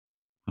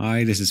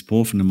Hi, this is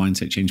Paul from the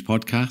Mindset Change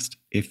Podcast.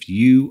 If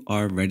you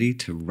are ready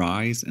to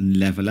rise and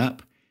level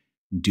up,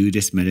 do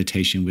this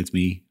meditation with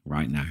me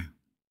right now.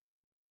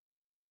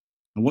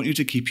 I want you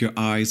to keep your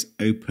eyes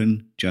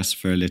open just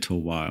for a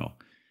little while.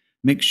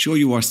 Make sure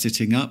you are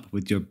sitting up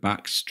with your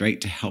back straight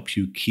to help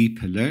you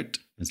keep alert,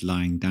 as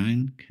lying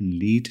down can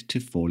lead to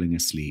falling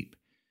asleep.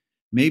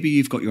 Maybe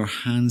you've got your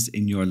hands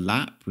in your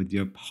lap with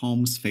your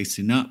palms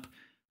facing up,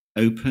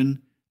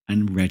 open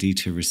and ready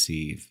to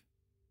receive.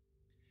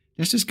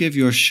 Let's just give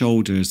your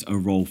shoulders a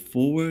roll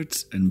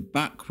forwards and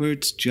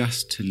backwards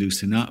just to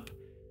loosen up,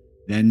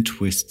 then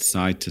twist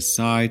side to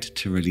side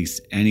to release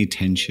any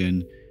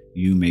tension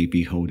you may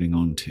be holding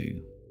on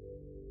to.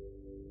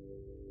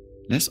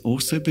 Let's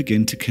also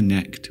begin to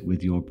connect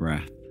with your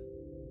breath,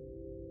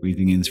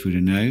 breathing in through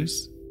the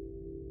nose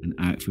and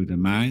out through the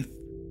mouth,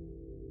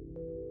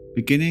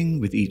 beginning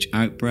with each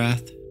out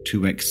breath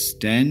to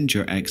extend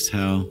your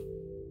exhale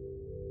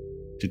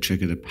to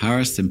trigger the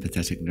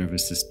parasympathetic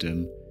nervous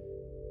system,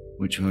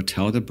 which will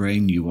tell the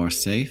brain you are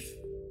safe,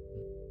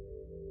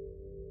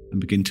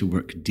 and begin to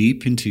work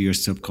deep into your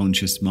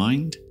subconscious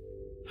mind,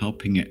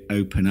 helping it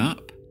open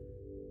up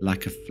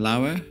like a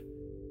flower,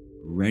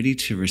 ready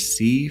to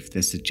receive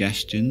the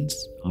suggestions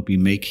I'll be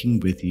making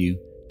with you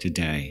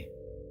today.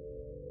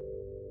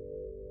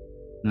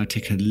 Now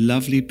take a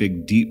lovely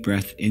big deep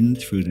breath in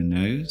through the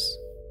nose,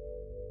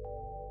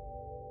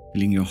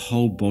 feeling your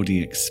whole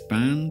body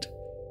expand.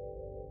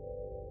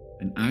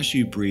 And as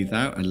you breathe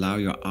out, allow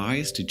your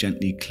eyes to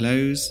gently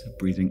close,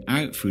 breathing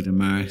out through the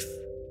mouth,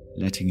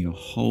 letting your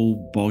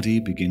whole body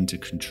begin to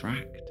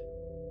contract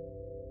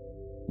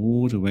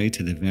all the way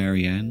to the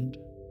very end.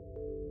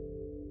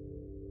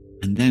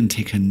 And then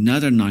take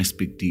another nice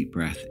big deep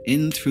breath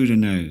in through the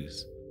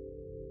nose.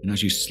 And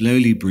as you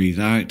slowly breathe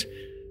out,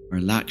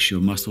 relax your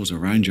muscles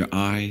around your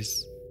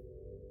eyes,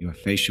 your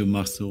facial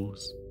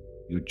muscles,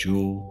 your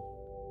jaw,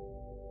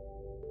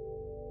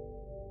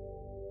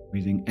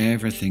 breathing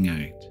everything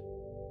out.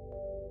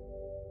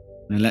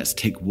 Now let's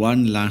take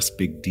one last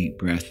big deep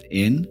breath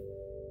in,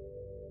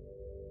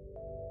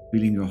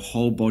 feeling your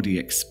whole body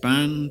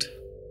expand.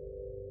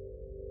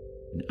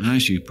 And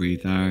as you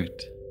breathe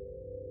out,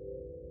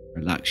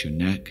 relax your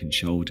neck and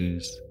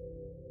shoulders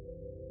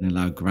and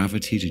allow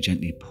gravity to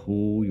gently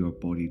pull your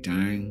body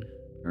down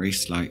very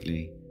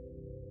slightly.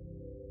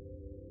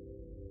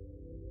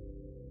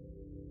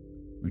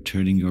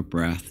 Returning your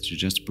breath to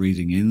just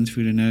breathing in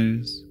through the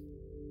nose,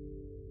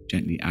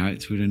 gently out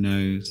through the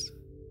nose.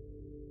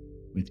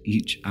 With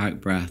each out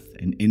breath,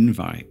 an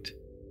invite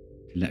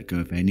to let go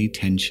of any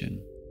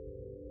tension,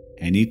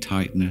 any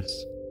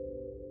tightness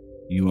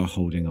you are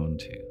holding on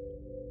to.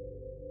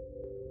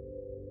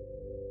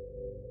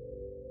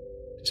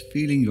 Just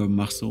feeling your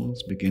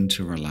muscles begin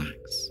to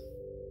relax,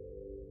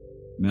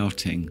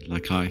 melting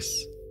like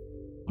ice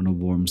on a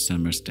warm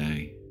summer's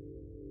day,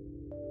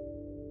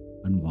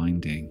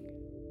 unwinding.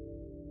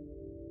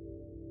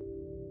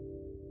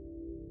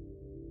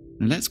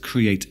 Now let's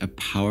create a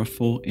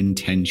powerful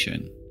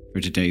intention for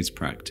today's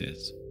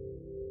practice.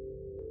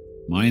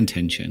 My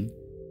intention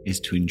is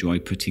to enjoy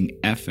putting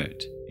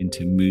effort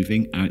into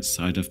moving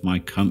outside of my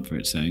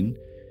comfort zone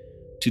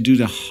to do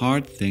the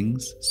hard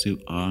things so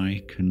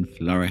I can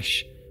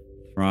flourish,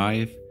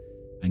 thrive,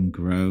 and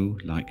grow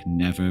like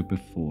never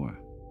before.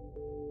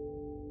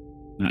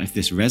 Now, if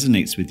this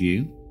resonates with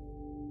you,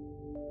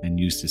 then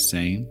use the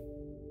same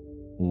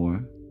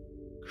or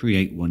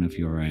create one of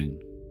your own.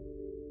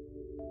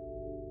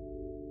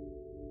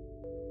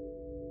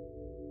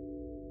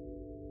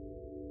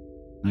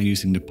 Now,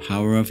 using the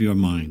power of your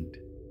mind.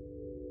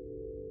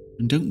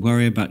 And don't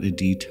worry about the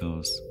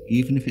details,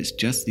 even if it's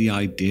just the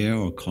idea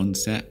or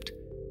concept.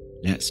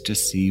 Let's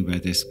just see where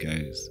this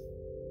goes.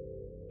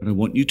 But I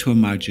want you to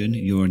imagine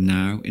you are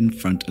now in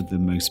front of the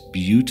most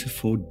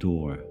beautiful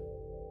door.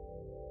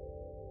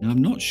 Now,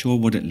 I'm not sure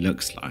what it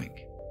looks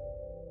like,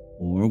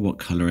 or what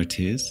color it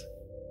is,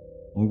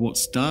 or what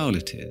style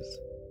it is,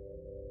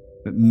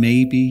 but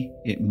maybe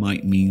it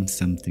might mean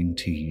something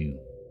to you.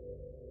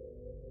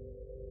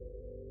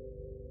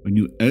 When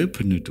you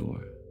open the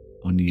door,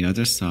 on the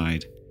other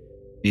side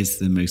is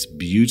the most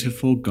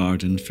beautiful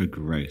garden for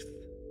growth.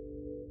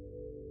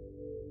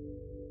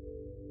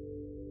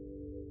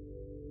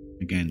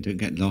 Again, don't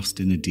get lost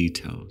in the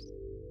details.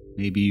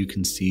 Maybe you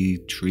can see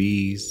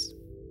trees,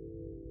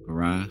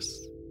 grass,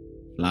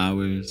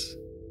 flowers,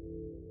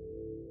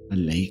 a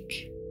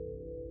lake,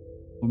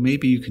 or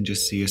maybe you can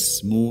just see a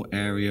small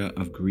area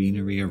of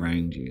greenery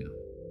around you.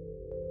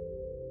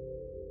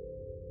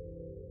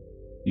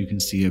 You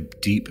can see a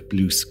deep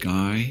blue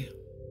sky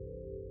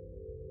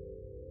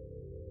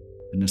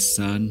and the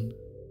sun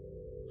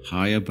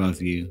high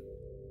above you,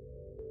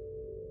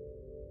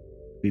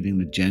 feeling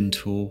the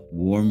gentle,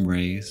 warm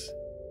rays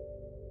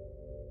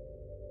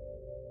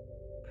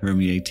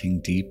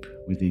permeating deep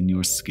within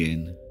your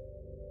skin.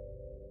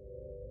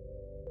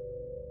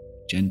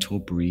 Gentle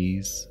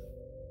breeze.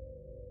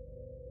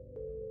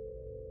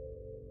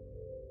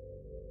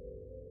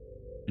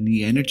 And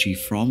the energy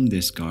from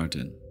this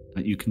garden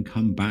that you can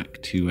come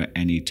back to at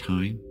any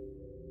time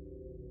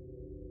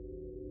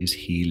is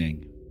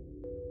healing.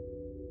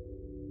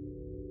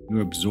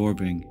 You're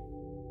absorbing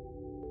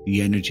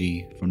the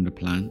energy from the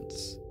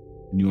plants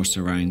and your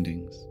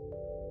surroundings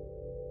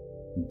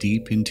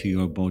deep into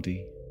your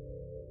body,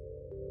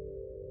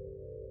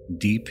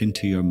 deep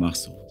into your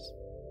muscles,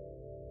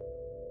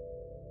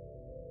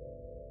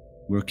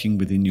 working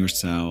within your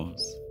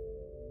cells,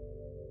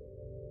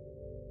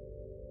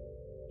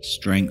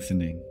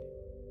 strengthening,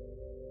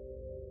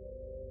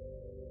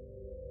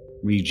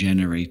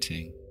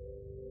 regenerating,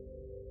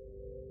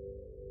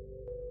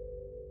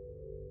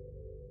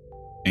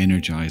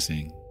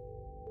 energizing.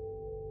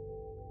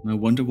 And I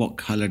wonder what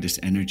color this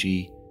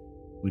energy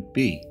would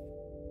be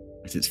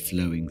as it's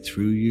flowing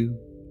through you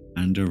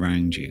and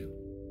around you.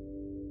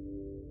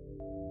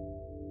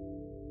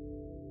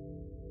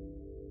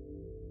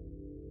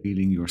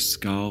 Feeling your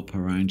scalp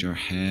around your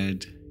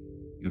head,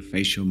 your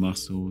facial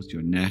muscles,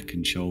 your neck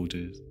and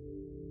shoulders.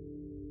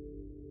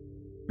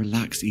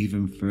 Relax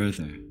even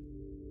further.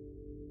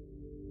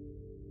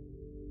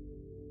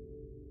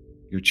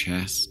 Your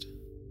chest,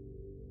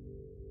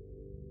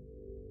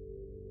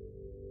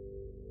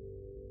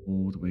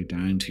 all the way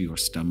down to your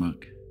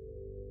stomach.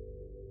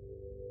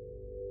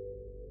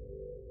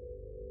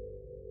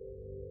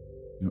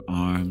 Your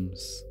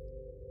arms,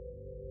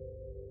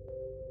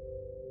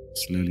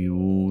 slowly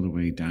all the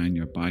way down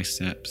your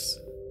biceps,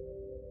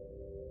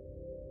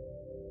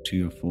 to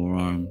your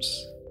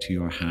forearms, to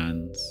your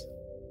hands.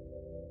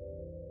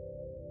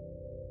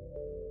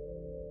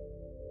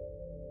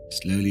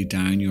 Slowly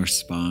down your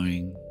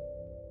spine,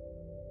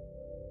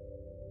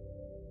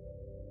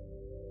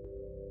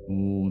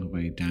 all the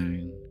way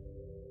down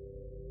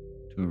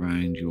to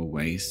around your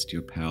waist,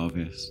 your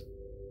pelvis,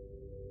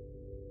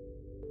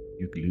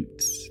 your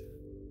glutes.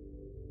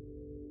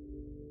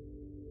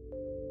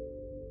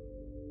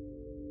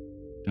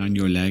 Down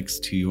your legs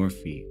to your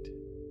feet.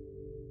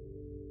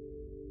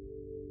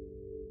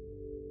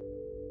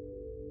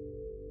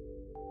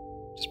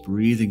 Just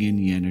breathing in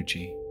the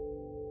energy,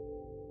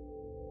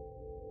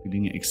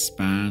 feeling it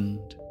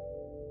expand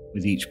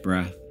with each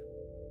breath,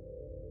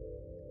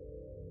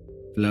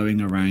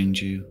 flowing around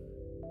you,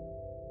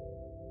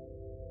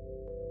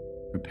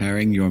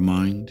 preparing your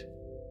mind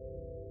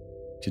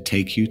to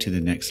take you to the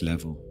next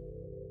level.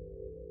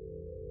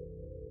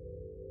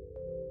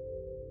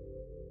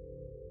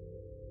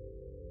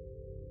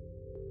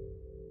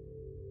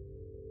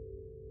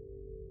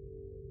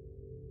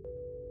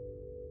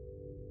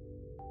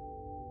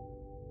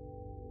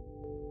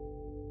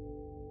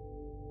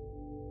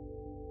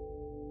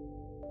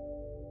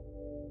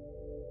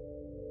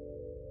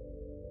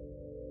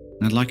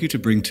 I'd like you to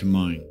bring to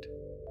mind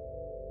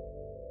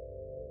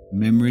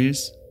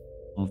memories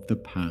of the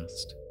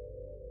past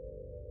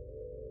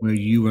where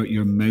you were at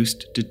your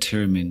most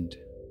determined.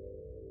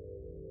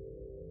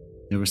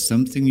 There was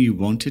something you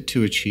wanted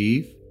to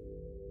achieve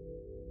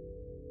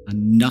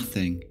and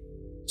nothing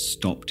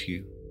stopped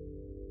you.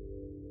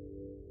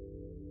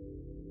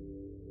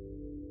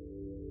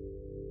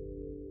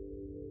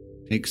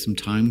 Take some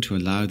time to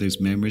allow those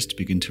memories to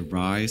begin to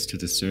rise to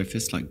the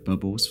surface like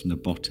bubbles from the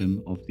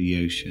bottom of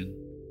the ocean.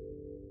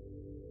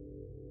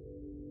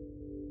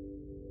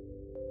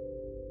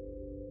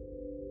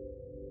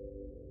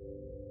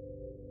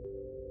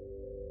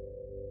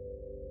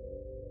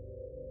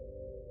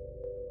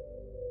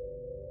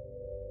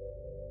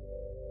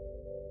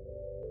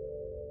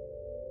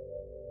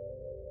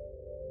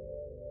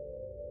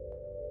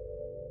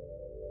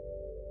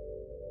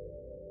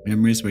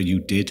 Memories where you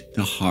did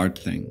the hard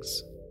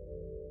things.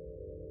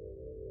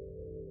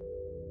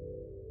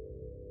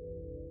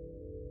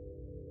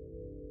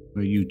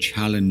 Where you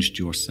challenged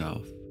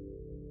yourself.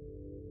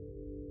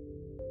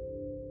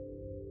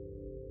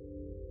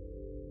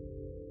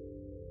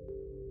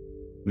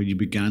 Where you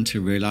began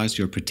to realize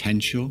your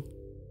potential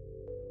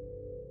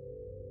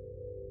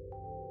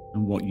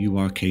and what you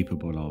are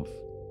capable of.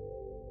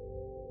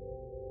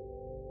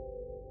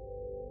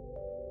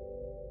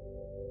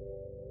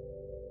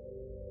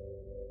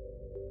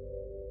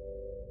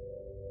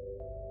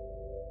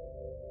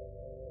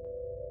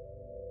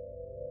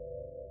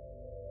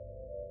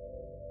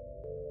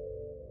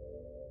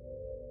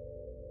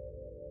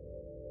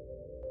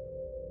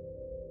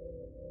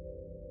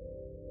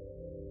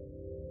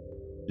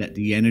 Let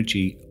the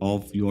energy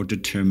of your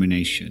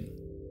determination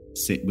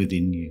sit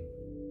within you.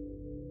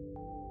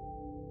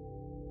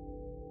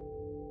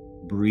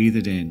 Breathe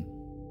it in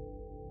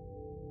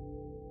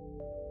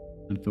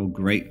and feel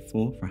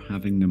grateful for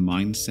having the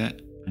mindset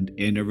and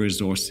inner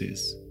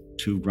resources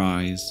to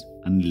rise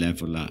and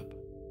level up.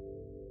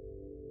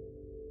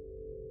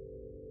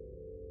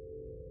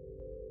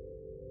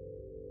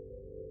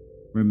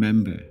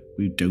 Remember,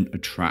 we don't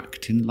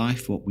attract in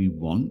life what we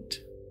want.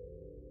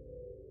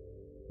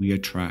 We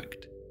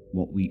attract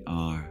what we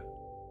are.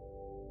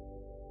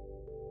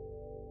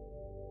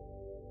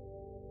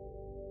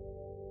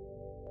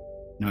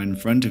 Now in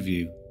front of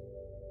you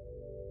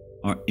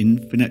are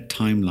infinite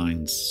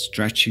timelines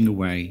stretching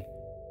away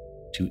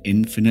to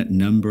infinite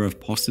number of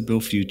possible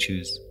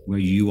futures where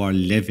you are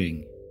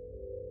living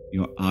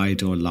your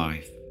ideal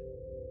life.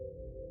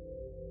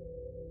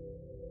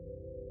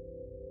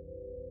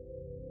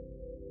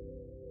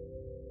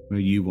 where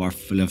you are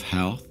full of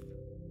health,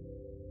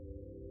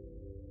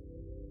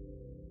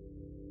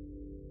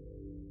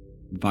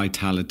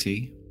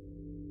 vitality,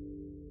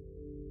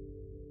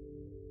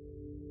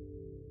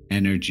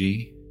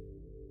 energy,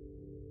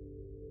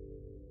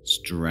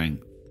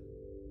 strength,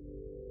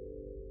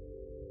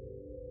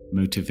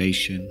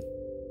 motivation,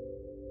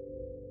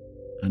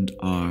 and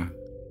are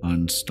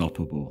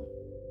unstoppable.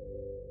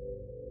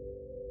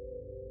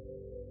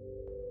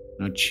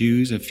 Now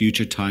choose a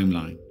future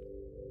timeline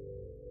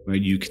where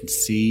you can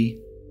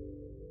see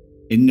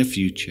in the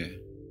future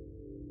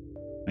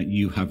that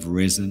you have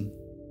risen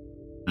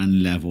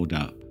and leveled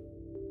up.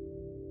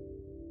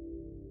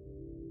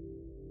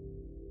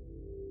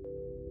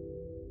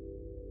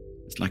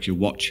 It's like you're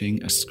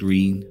watching a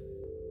screen,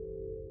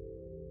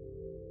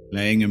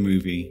 playing a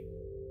movie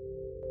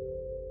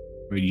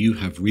where you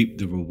have reaped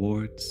the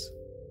rewards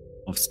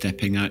of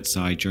stepping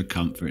outside your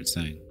comfort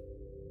zone.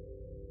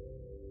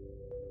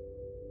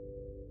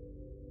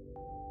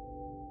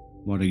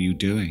 What are you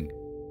doing?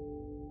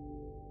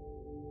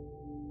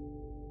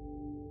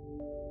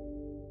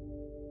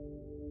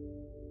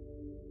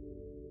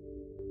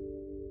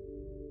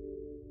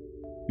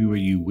 Who are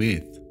you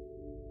with?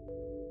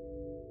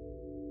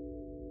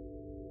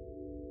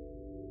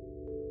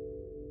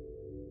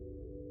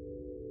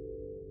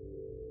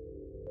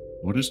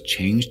 What has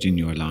changed in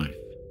your life?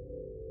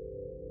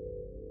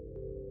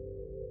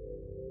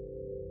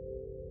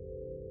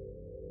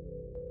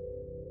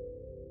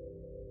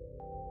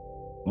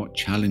 What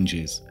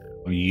challenges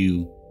are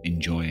you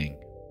enjoying?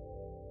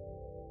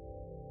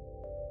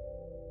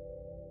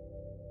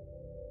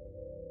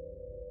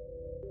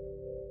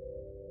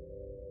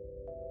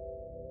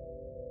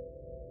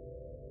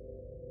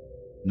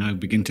 Now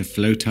begin to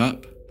float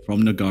up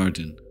from the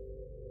garden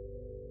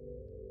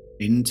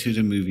into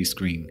the movie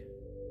screen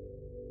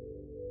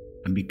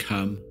and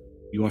become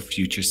your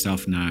future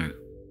self now.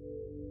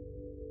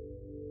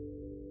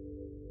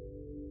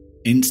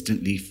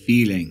 Instantly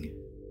feeling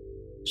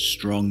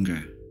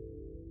stronger,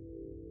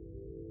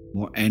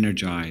 more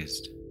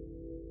energized,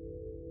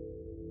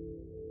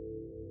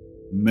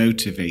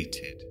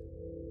 motivated,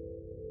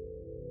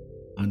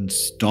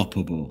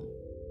 unstoppable.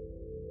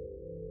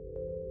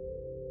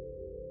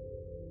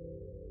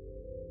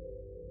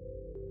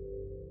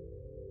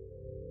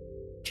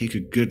 Take a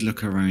good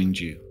look around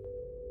you.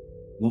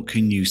 What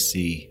can you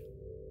see?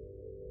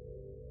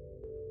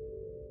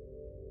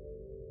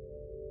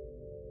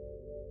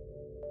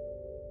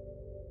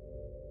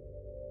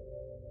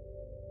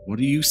 What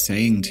are you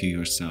saying to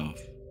yourself?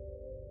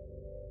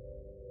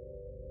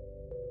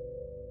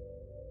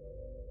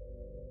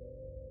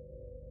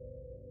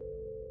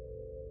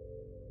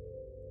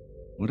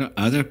 What are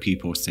other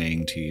people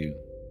saying to you?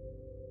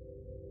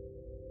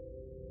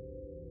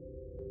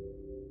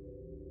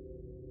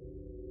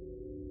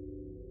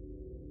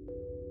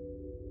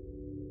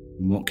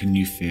 What can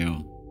you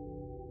feel?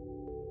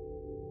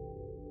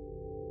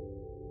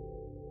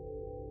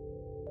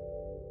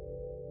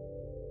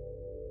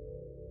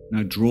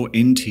 Now draw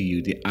into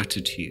you the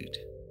attitude,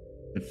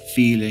 the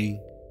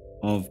feeling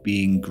of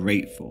being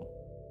grateful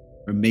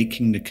for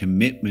making the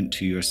commitment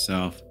to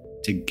yourself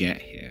to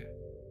get here.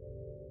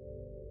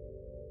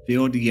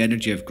 Feel the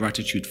energy of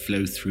gratitude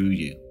flow through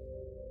you,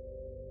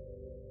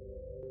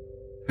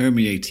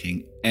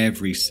 permeating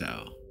every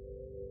cell,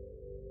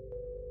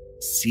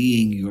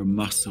 seeing your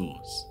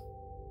muscles,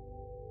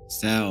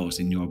 cells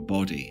in your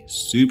body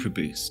super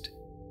boost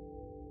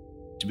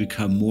to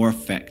become more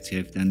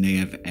effective than they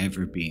have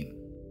ever been.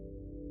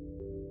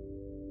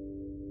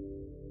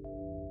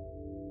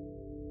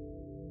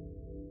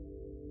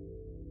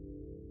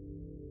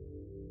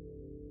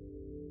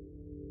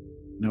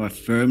 Now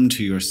affirm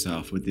to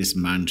yourself with this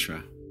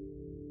mantra: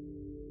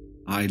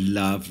 I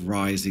love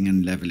rising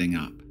and leveling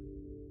up.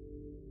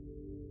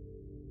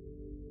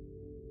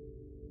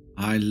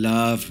 I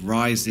love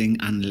rising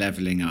and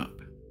leveling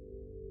up.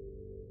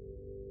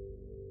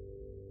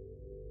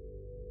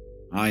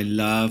 I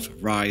love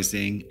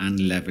rising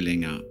and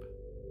leveling up.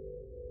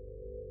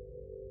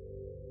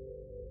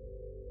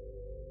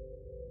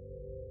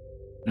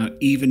 Now,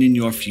 even in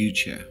your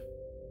future,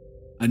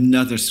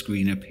 another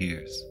screen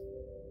appears,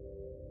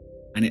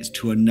 and it's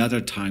to another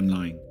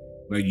timeline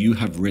where you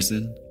have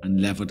risen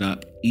and leveled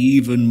up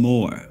even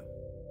more.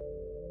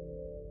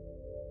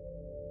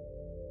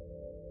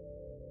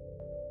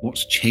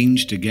 What's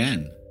changed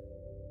again?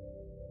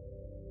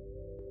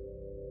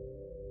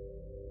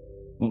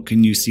 What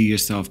can you see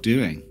yourself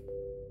doing?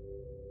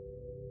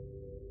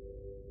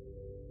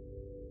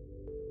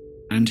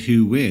 And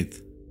who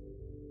with?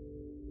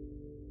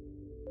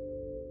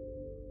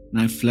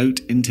 Now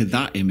float into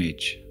that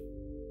image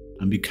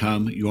and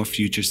become your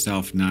future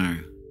self now,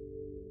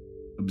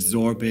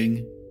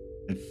 absorbing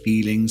the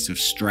feelings of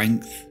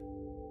strength,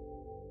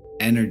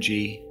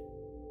 energy,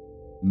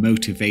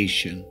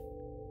 motivation,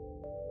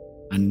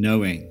 and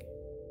knowing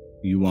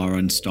you are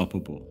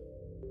unstoppable.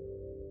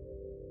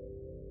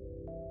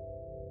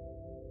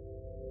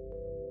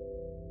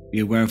 Be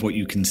aware of what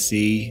you can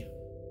see,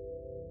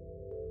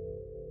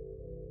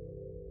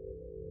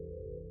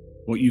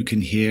 what you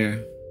can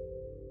hear,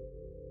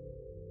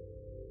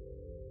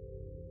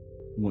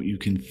 what you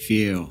can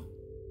feel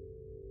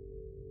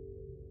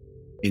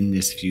in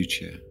this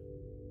future.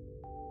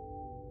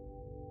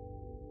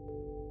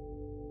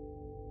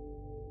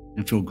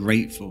 And feel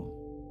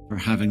grateful for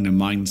having the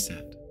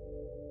mindset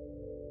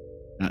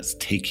that's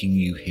taking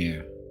you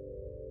here.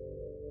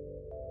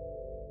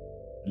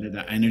 Let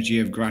that energy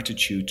of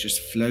gratitude just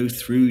flow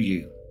through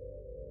you,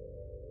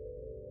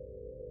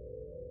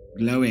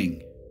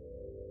 glowing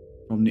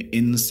from the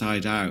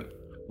inside out.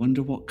 I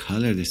wonder what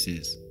color this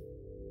is.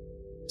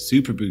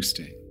 Super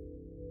boosting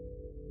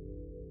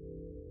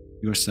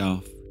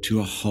yourself to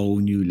a whole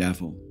new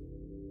level.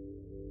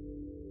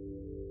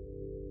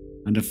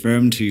 And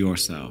affirm to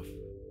yourself,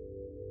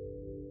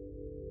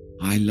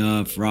 I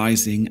love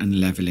rising and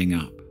leveling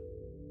up.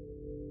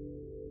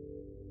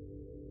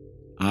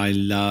 I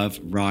love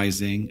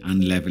rising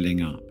and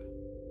leveling up.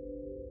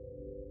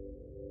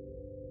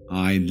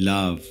 I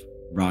love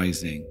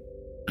rising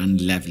and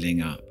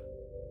leveling up.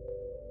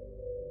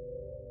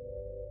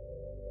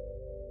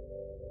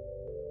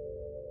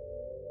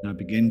 Now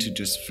begin to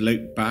just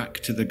float back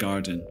to the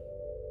garden,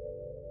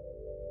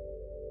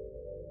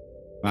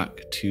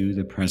 back to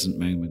the present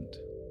moment.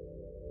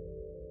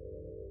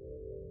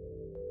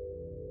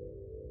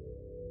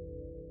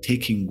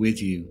 Taking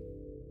with you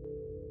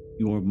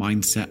your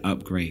mindset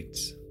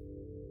upgrades,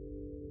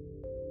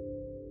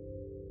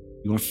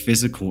 your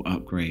physical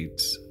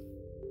upgrades,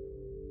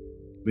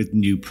 with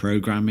new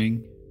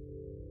programming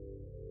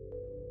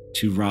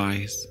to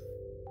rise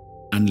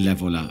and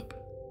level up.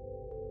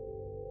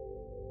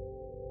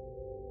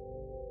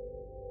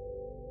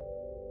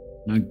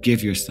 Now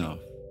give yourself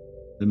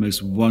the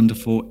most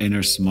wonderful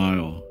inner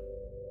smile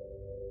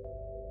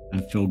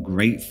and feel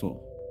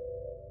grateful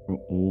for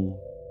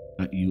all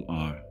that you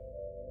are.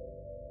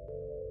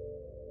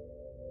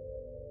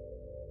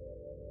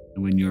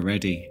 And when you're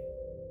ready,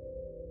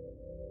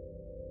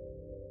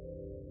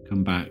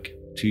 come back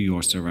to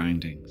your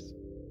surroundings.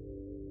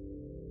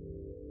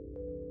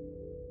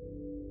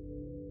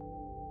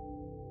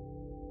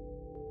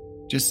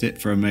 Just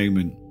sit for a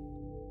moment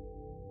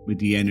with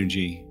the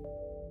energy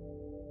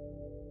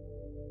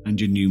and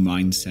your new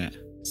mindset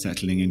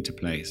settling into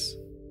place.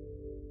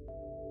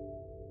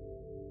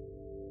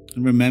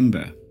 And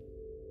remember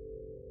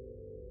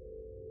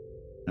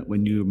that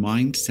when your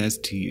mind says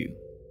to you,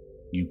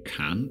 you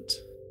can't,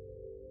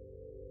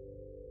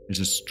 there's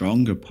a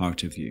stronger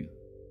part of you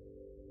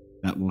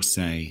that will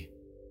say,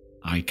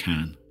 I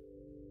can.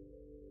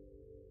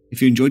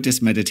 If you enjoyed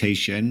this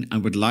meditation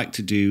and would like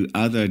to do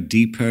other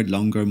deeper,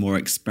 longer, more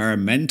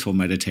experimental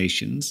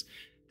meditations,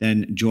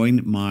 then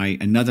join my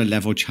Another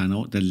Level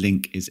channel. The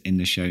link is in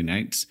the show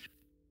notes.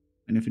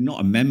 And if you're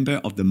not a member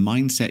of the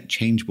Mindset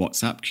Change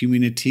WhatsApp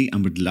community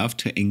and would love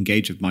to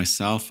engage with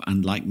myself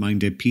and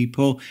like-minded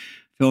people,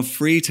 feel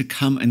free to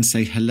come and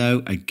say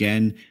hello.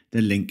 Again,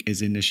 the link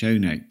is in the show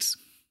notes.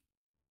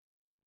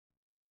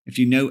 If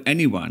you know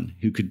anyone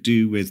who could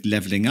do with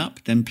leveling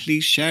up, then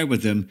please share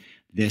with them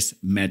this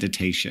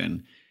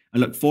meditation. I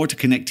look forward to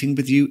connecting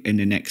with you in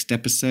the next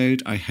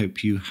episode. I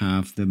hope you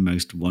have the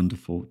most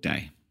wonderful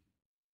day.